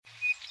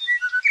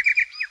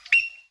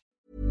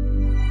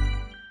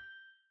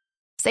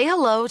Say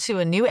hello to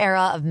a new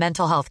era of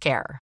mental health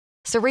care.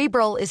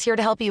 Cerebral is here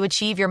to help you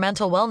achieve your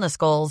mental wellness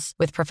goals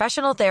with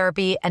professional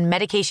therapy and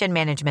medication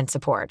management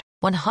support.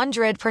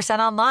 100%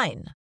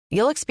 online.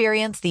 You'll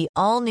experience the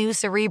all-new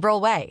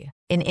Cerebral Way,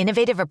 an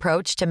innovative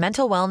approach to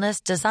mental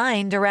wellness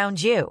designed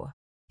around you.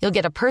 You'll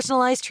get a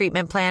personalized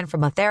treatment plan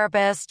from a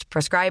therapist,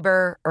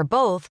 prescriber, or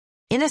both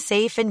in a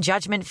safe and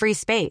judgment-free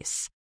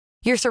space.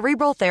 Your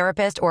Cerebral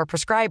therapist or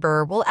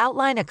prescriber will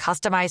outline a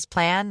customized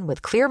plan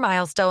with clear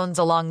milestones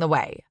along the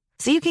way,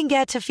 so you can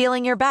get to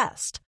feeling your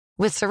best.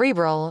 With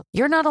Cerebral,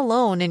 you're not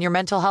alone in your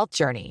mental health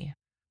journey.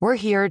 We're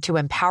here to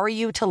empower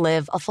you to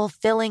live a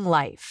fulfilling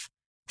life.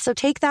 So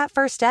take that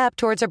first step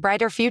towards a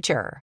brighter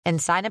future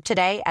and sign up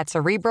today at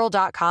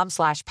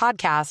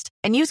Cerebral.com/podcast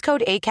and use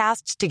code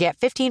ACAST to get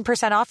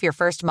 15% off your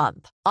first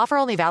month. Offer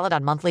only valid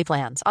on monthly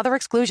plans. Other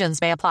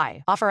exclusions may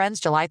apply. Offer ends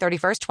July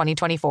 31st,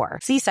 2024.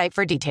 See site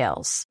for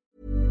details.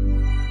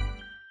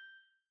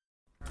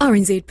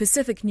 RNZ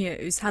Pacific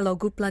News. Hello,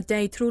 Gupla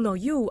Day Trulo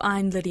You.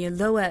 I'm Lydia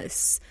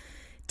Lewis.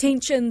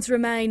 Tensions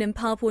remain in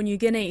Papua New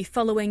Guinea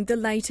following the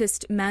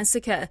latest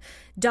massacre.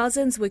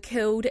 Dozens were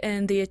killed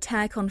in the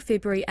attack on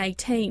February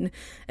 18.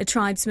 A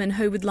tribesman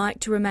who would like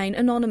to remain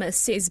anonymous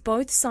says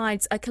both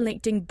sides are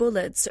collecting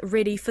bullets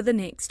ready for the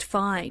next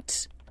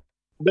fight.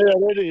 They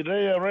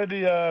are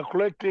ready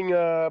collecting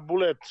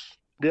bullets.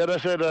 The other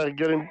side are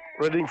getting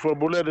ready for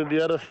bullet and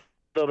the other side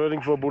are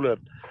ready for bullet.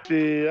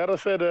 The other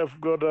side have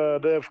killed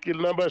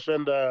numbers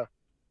and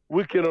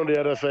wicked on the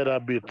other side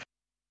are beat.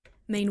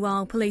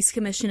 Meanwhile, Police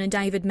Commissioner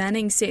David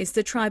Manning says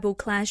the tribal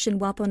clash in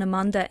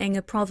Waponamanda,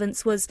 Enga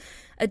Province was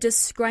a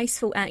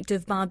disgraceful act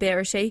of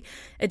barbarity.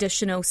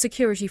 Additional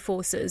security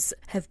forces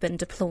have been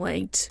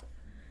deployed.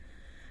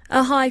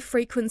 A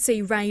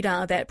high-frequency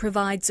radar that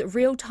provides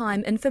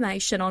real-time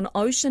information on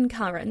ocean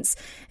currents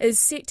is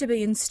set to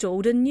be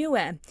installed in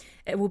Niue.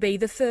 It will be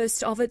the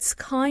first of its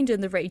kind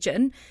in the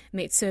region.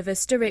 Met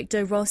Service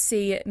Director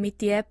Rossi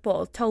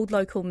Mitiepo told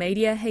local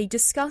media he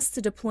discussed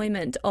the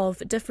deployment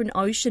of different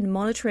ocean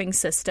monitoring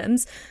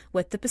systems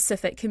with the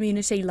Pacific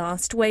community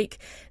last week.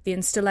 The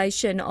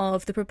installation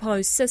of the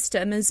proposed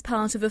system is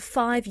part of a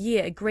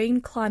 5-year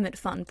Green Climate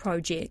Fund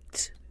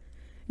project.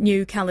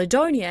 New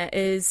Caledonia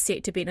is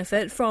set to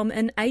benefit from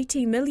an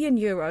 €80 million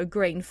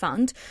green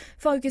fund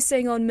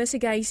focusing on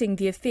mitigating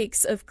the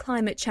effects of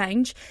climate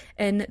change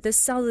in the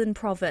southern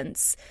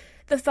province.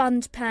 The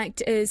fund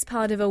pact is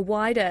part of a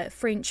wider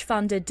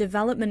French-funded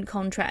development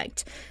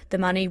contract. The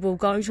money will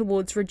go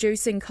towards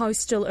reducing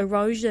coastal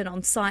erosion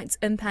on sites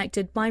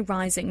impacted by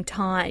rising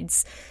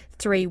tides.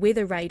 3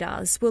 weather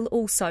radars will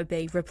also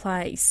be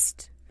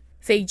replaced.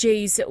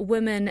 Fiji's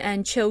Women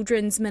and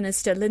Children's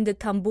Minister Linda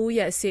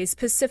Tambuya says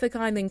Pacific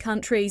Island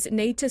countries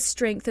need to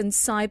strengthen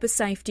cyber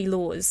safety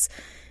laws.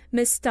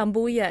 Ms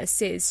Tambuya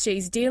says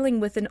she's dealing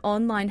with an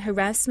online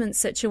harassment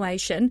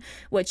situation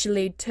which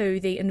led to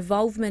the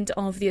involvement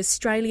of the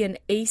Australian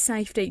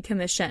E-Safety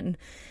Commission.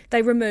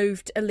 They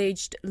removed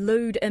alleged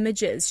lewd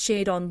images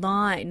shared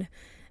online.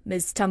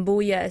 Ms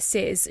Tambuya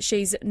says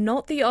she's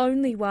not the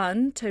only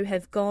one to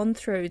have gone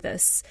through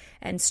this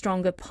and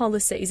stronger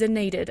policies are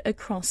needed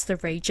across the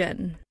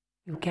region.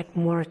 You get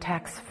more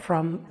attacks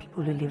from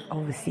people who live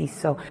overseas,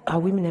 so our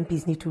women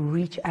MPs need to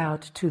reach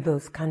out to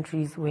those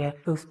countries where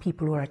those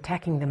people who are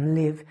attacking them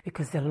live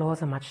because their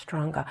laws are much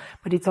stronger.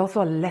 But it's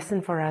also a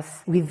lesson for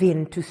us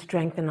within to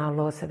strengthen our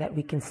laws so that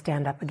we can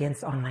stand up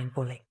against online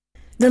bullying.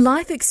 The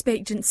life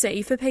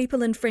expectancy for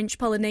people in French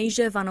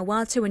Polynesia,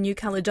 Vanuatu and New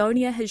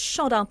Caledonia has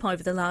shot up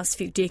over the last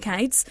few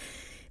decades.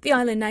 The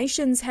island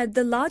nations had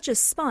the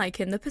largest spike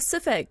in the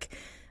Pacific.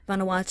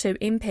 Vanuatu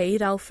MP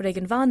Ralph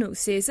Regenvanu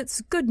says it's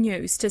good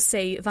news to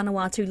see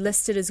Vanuatu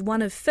listed as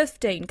one of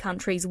 15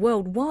 countries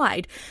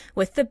worldwide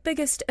with the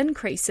biggest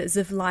increases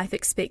of life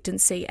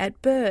expectancy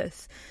at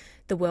birth.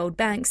 The World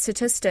Bank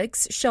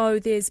statistics show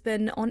there's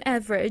been, on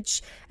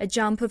average, a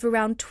jump of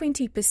around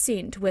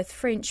 20%, with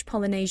French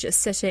Polynesia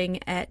sitting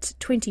at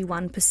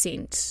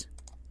 21%.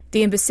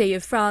 The Embassy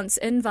of France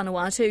in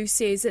Vanuatu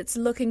says it's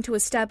looking to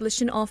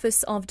establish an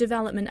Office of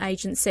Development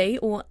Agency,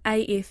 or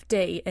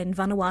AFD, in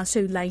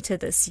Vanuatu later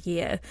this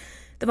year.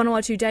 The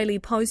Vanuatu Daily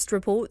Post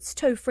reports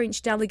 2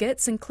 French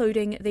delegates,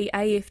 including the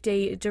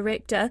AFD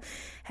director,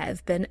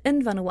 have been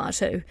in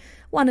Vanuatu.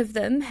 One of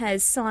them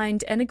has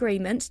signed an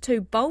agreement to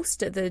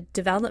bolster the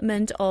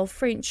development of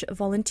French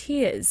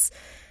volunteers.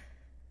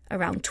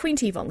 Around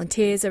 20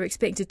 volunteers are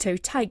expected to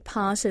take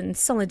part in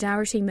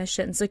solidarity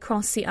missions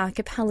across the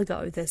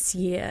archipelago this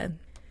year.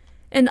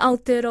 In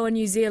Aotearoa,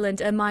 New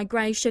Zealand, a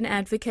migration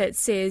advocate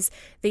says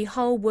the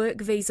whole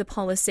work visa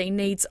policy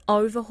needs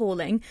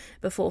overhauling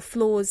before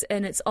flaws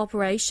in its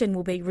operation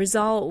will be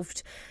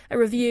resolved. A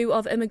review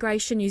of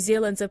Immigration New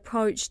Zealand's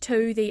approach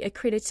to the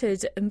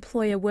accredited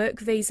employer work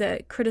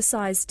visa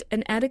criticised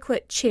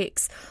inadequate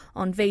checks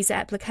on visa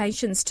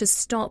applications to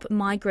stop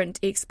migrant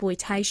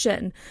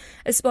exploitation.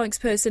 A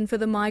spokesperson for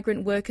the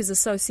Migrant Workers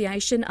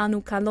Association,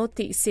 Anu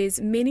Kaloti,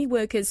 says many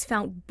workers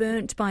felt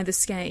burnt by the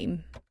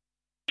scheme.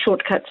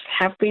 shortcuts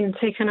have been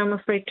taken, I'm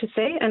afraid to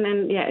say, and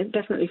then it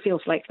definitely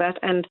feels like that.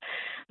 And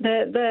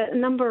the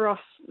number of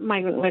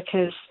migrant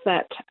workers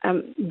that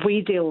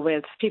we deal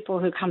with, people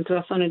who come to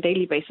us on a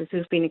daily basis,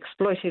 who've been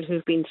exploited,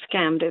 who've been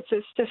scammed, it's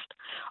just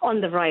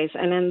on the rise,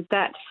 and then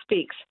that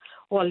speaks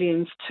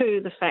volumes to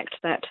the fact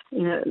that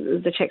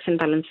the checks and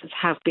balances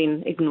have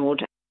been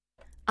ignored.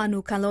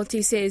 Anu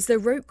Kaloti says the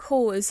root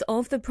cause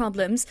of the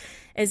problems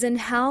is in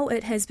how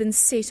it has been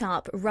set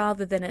up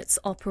rather than its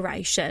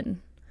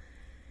operation.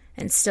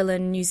 And still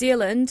in New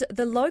Zealand,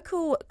 the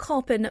local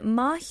cop in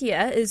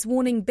Mahia is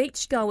warning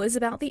beachgoers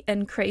about the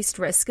increased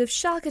risk of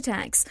shark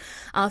attacks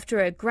after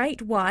a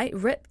great white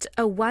ripped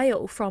a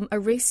whale from a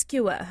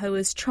rescuer who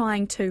was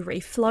trying to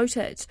refloat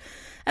it.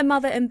 A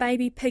mother and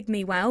baby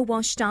pygmy whale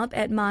washed up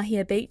at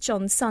Mahia Beach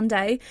on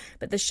Sunday,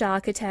 but the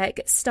shark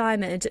attack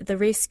stymied the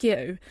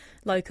rescue.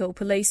 Local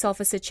police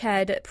officer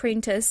Chad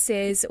Prentice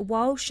says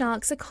while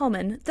sharks are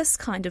common, this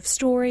kind of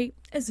story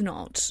is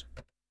not.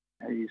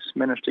 He's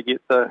managed to get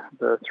the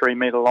 3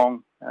 metre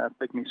long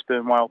pygmy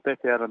sperm whale back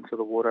out into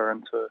the water,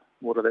 into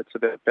water that's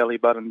about belly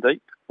button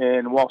deep.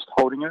 And whilst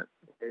holding it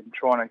and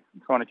trying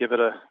to give it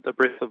the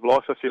breath of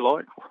life, if you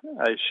like,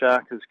 a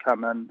shark has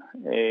come in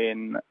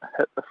and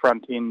hit the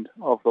front end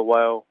of the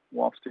whale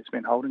whilst he's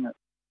been holding it.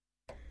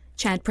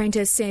 Chad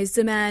Prentice says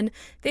the man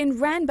then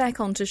ran back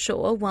onto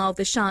shore while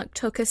the shark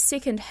took a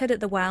second hit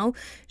at the whale,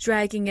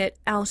 dragging it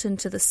out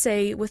into the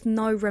sea with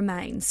no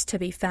remains to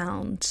be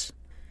found.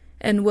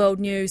 In world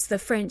news, the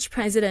French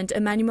President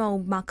Emmanuel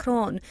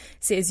Macron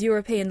says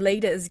European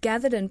leaders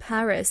gathered in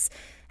Paris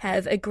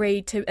have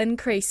agreed to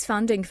increase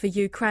funding for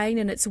Ukraine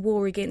in its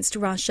war against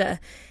Russia.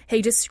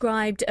 He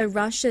described a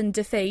Russian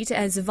defeat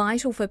as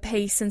vital for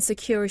peace and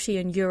security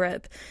in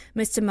Europe.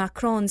 Mr.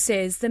 Macron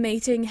says the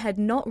meeting had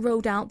not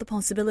ruled out the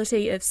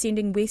possibility of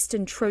sending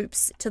Western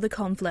troops to the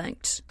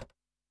conflict.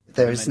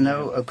 There is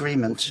no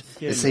agreement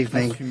this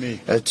evening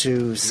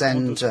to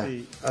send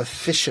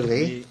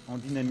officially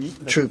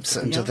troops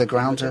into the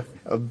ground,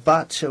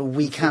 but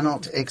we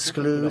cannot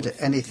exclude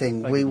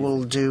anything. We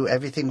will do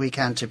everything we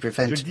can to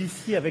prevent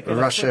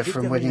Russia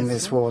from winning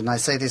this war. And I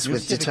say this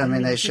with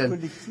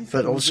determination,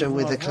 but also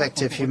with a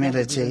collective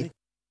humility.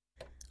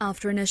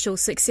 After initial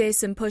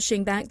success in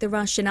pushing back the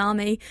Russian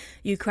army,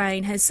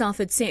 Ukraine has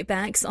suffered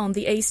setbacks on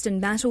the eastern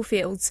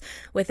battlefields,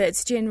 with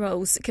its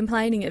generals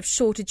complaining of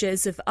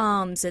shortages of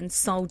arms and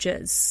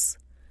soldiers.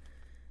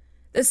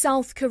 The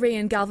South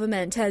Korean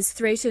government has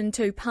threatened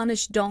to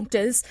punish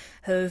doctors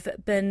who've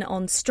been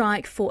on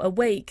strike for a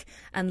week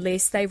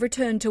unless they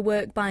return to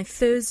work by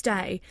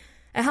Thursday.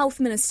 A health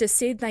minister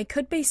said they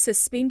could be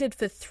suspended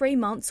for 3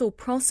 months or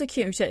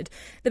prosecuted.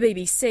 The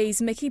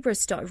BBC's Mickey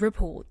Bristow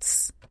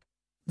reports.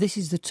 This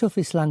is the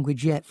toughest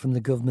language yet from the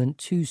government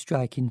to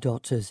striking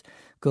doctors.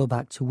 Go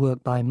back to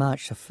work by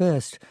March the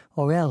 1st,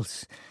 or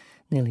else.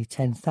 Nearly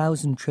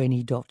 10,000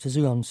 trainee doctors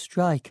are on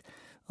strike.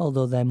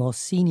 Although their more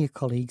senior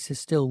colleagues are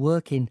still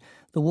working,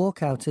 the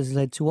walkout has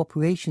led to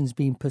operations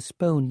being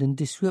postponed and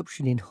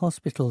disruption in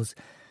hospitals.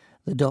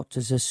 The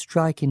doctors are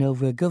striking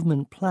over a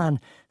government plan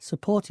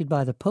supported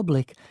by the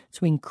public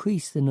to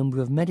increase the number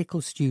of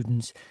medical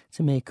students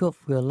to make up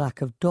for a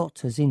lack of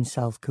doctors in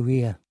South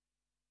Korea.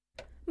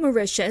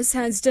 Mauritius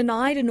has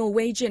denied a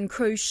Norwegian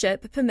cruise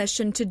ship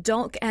permission to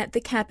dock at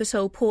the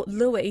capital Port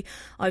Louis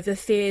over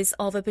fears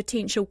of a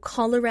potential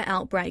cholera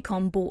outbreak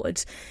on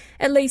board.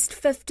 At least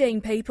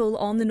 15 people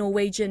on the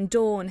Norwegian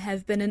Dawn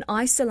have been in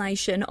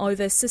isolation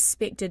over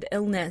suspected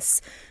illness.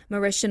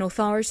 Mauritian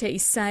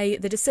authorities say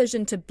the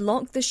decision to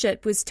block the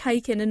ship was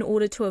taken in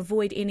order to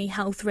avoid any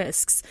health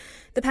risks.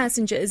 The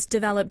passengers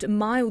developed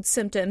mild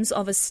symptoms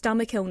of a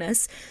stomach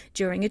illness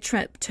during a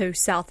trip to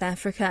South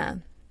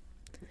Africa.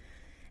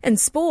 In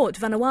sport,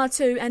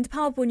 Vanuatu and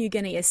Papua New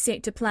Guinea are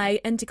set to play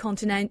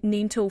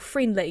intercontinental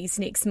friendlies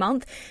next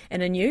month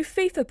in a new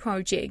FIFA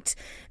project.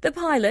 The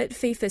pilot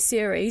FIFA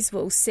series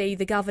will see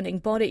the governing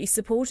body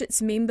support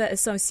its member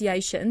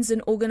associations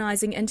in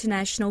organising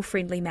international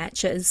friendly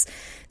matches.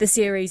 The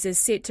series is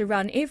set to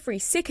run every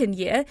second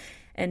year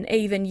in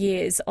even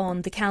years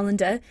on the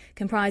calendar,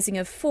 comprising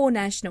of 4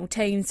 national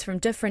teams from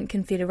different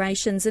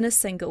confederations in a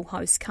single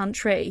host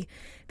country.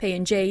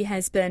 PNG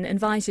has been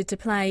invited to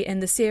play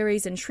in the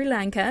series in Sri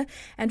Lanka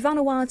and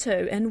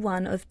Vanuatu in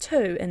one of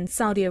 2 in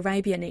Saudi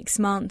Arabia next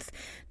month.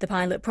 The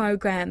pilot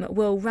program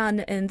will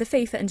run in the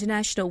FIFA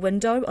international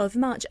window of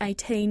March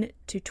 18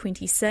 to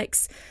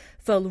 26.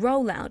 Full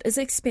rollout is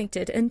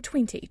expected in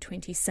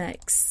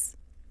 2026.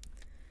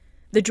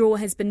 The draw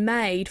has been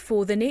made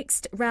for the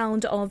next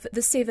round of the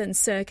 7th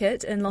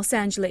Circuit in Los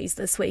Angeles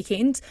this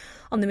weekend.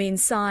 On the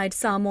men's side,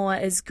 Samoa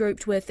is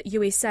grouped with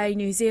USA,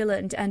 New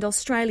Zealand and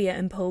Australia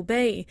in Pool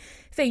B.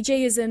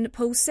 Fiji is in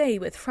Pool C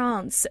with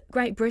France,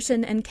 Great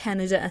Britain and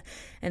Canada.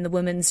 In the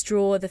women's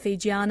draw, the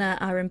Fijiana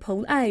are in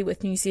Pool A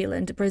with New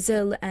Zealand,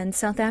 Brazil and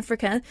South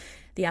Africa.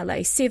 The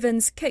LA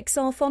Sevens kicks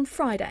off on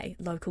Friday,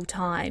 local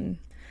time.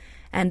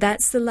 And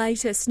that's the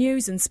latest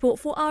news and sport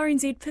for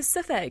RNZ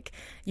Pacific.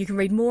 You can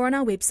read more on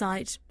our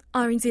website,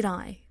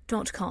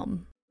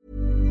 rnzi.com.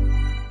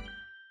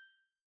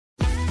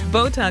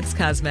 Botox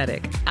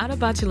Cosmetic, out of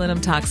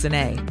botulinum toxin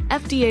A,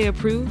 FDA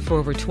approved for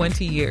over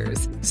 20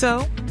 years.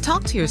 So,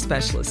 talk to your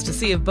specialist to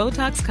see if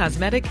Botox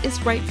Cosmetic is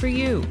right for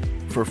you.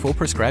 For full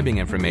prescribing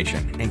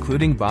information,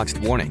 including boxed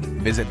warning,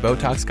 visit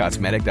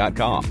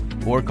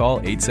BotoxCosmetic.com or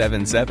call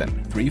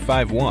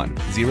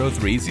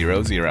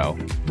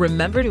 877-351-0300.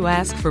 Remember to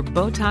ask for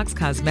Botox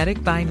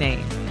Cosmetic by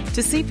name.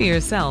 To see for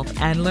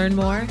yourself and learn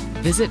more,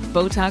 visit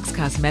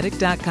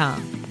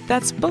BotoxCosmetic.com.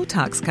 That's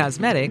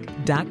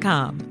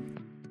BotoxCosmetic.com.